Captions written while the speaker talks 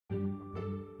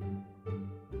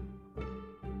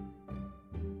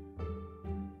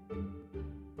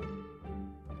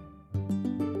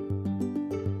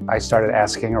I started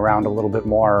asking around a little bit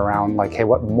more around like, hey,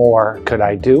 what more could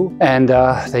I do? And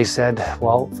they said,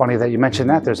 well, funny that you mentioned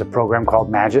that. There's a program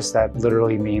called Magis that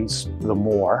literally means the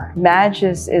more.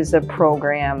 Magis is a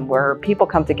program where people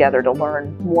come together to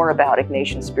learn more about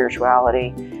Ignatian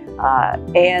spirituality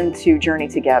and to journey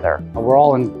together. We're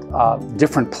all in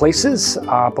different places,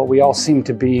 but we all seem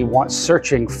to be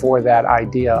searching for that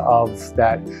idea of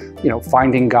that,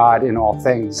 finding God in all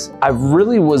things. I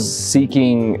really was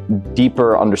seeking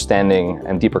deeper understanding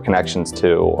and deeper connections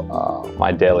to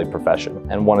my daily profession,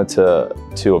 and wanted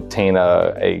to obtain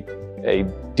a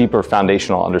deeper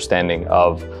foundational understanding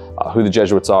of who the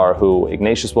Jesuits are, who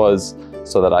Ignatius was,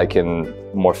 so that I can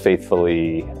more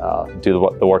faithfully do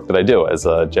the work that I do as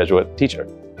a Jesuit teacher.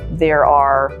 There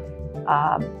are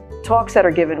talks that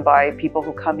are given by people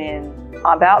who come in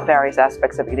about various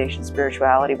aspects of Ignatian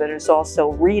spirituality, but there's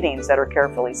also readings that are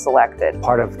carefully selected.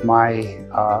 Part of my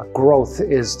growth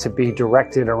is to be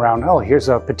directed around, oh, here's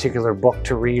a particular book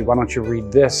to read, why don't you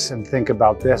read this and think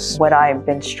about this? What I've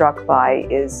been struck by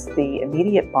is the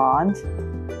immediate bond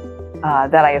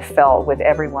that I have felt with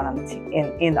everyone on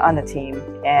the team,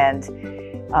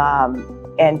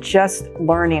 and just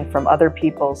learning from other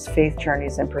people's faith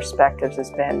journeys and perspectives has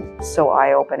been so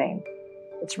eye-opening.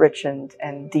 It's rich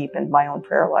and deepened my own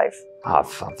prayer life.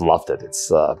 I've loved it.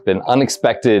 It's been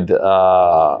unexpected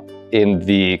in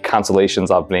the consolations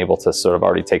I've been able to sort of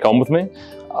already take home with me.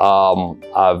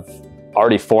 I've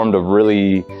already formed a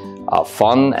really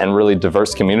fun and really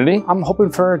diverse community. I'm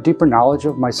hoping for a deeper knowledge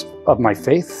of my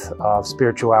faith, of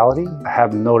spirituality. I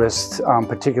have noticed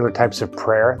particular types of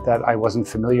prayer that I wasn't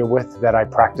familiar with that I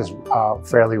practice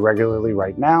fairly regularly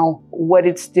right now. What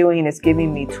it's doing is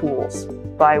giving me tools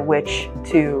by which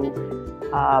to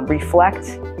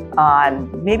reflect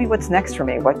on maybe what's next for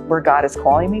me, where God is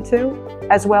calling me to,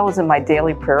 as well as in my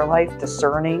daily prayer life,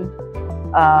 discerning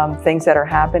things that are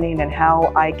happening and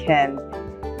how I can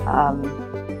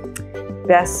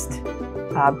best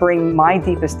bring my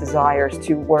deepest desires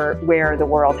to where the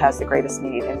world has the greatest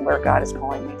need and where God is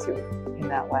calling me to in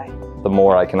that way. The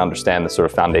more I can understand the sort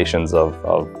of foundations of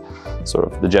sort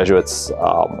of the Jesuits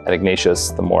and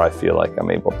Ignatius, the more I feel like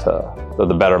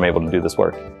the better I'm able to do this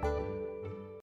work.